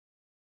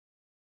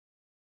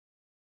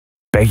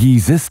Peggy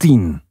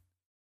 16.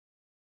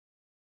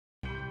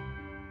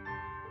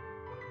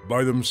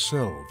 By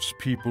themselves,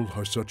 people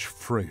are such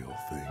frail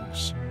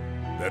things.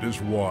 That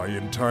is why,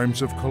 in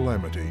times of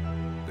calamity,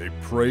 they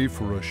pray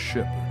for a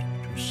shepherd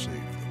to save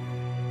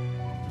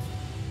them.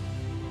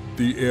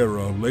 The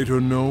era, later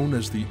known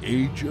as the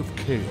Age of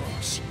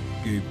Chaos,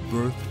 gave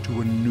birth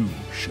to a new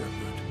shepherd.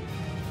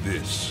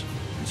 This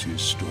is his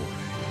story.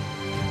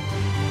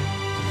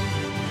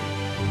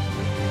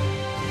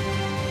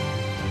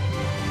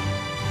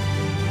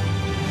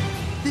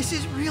 This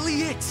is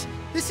really it!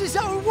 This is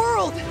our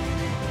world!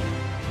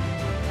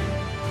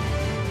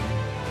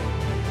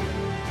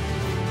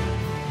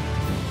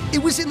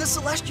 It was in the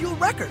Celestial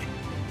Record!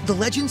 The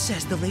legend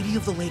says the Lady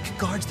of the Lake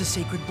guards the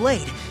sacred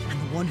blade,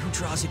 and the one who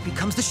draws it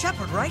becomes the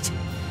shepherd, right?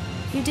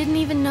 You didn't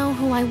even know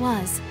who I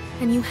was,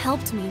 and you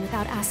helped me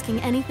without asking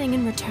anything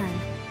in return.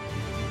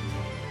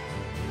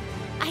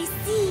 I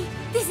see!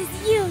 This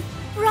is youth!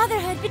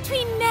 Brotherhood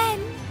between men!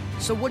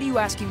 So what are you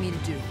asking me to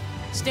do?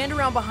 Stand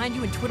around behind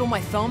you and twiddle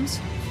my thumbs?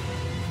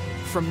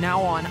 From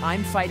now on,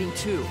 I'm fighting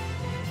too.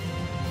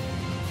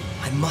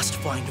 I must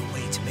find a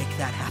way to make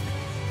that happen.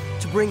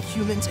 To bring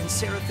humans and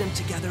Seraphim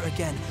together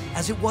again,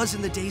 as it was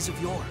in the days of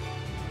yore.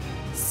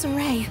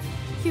 Saray,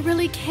 you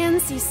really can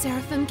see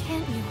Seraphim,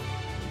 can't you?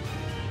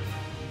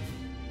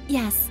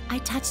 Yes, I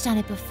touched on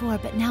it before,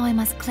 but now I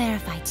must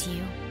clarify to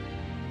you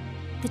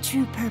the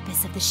true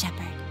purpose of the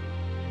Shepherd.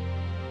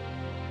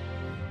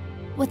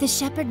 What the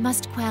Shepherd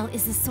must quell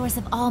is the source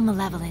of all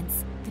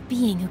malevolence, the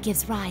being who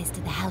gives rise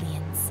to the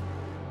Hellions.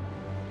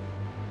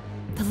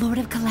 The Lord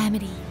of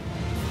Calamity.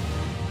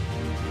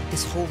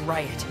 This whole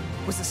riot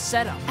was a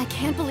setup. I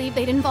can't believe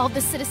they'd involve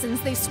the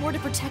citizens they swore to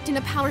protect in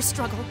a power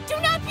struggle. Do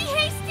not be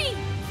hasty!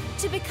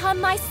 To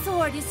become my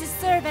sword is to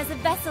serve as a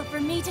vessel for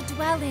me to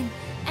dwell in,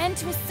 and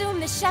to assume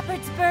the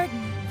Shepherd's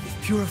burden.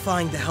 If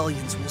purifying the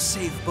Hellions will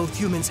save both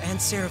humans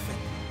and Seraphim,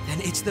 then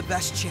it's the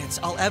best chance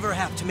I'll ever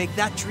have to make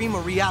that dream a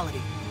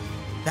reality.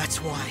 That's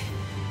why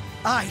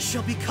I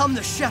shall become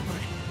the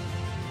Shepherd.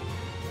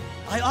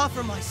 I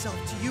offer myself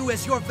to you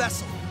as your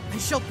vessel,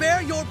 and shall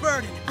bear your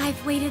burden.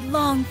 I've waited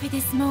long for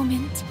this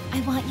moment.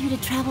 I want you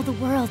to travel the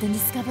world and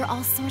discover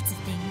all sorts of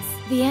things.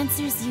 The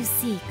answers you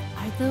seek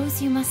are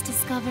those you must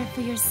discover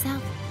for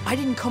yourself. I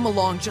didn't come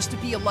along just to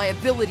be a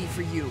liability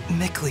for you.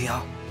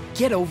 Micleo.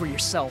 Get over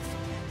yourself.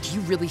 Do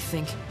you really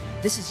think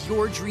this is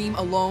your dream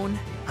alone?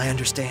 I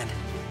understand.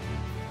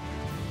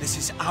 This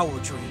is our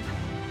dream.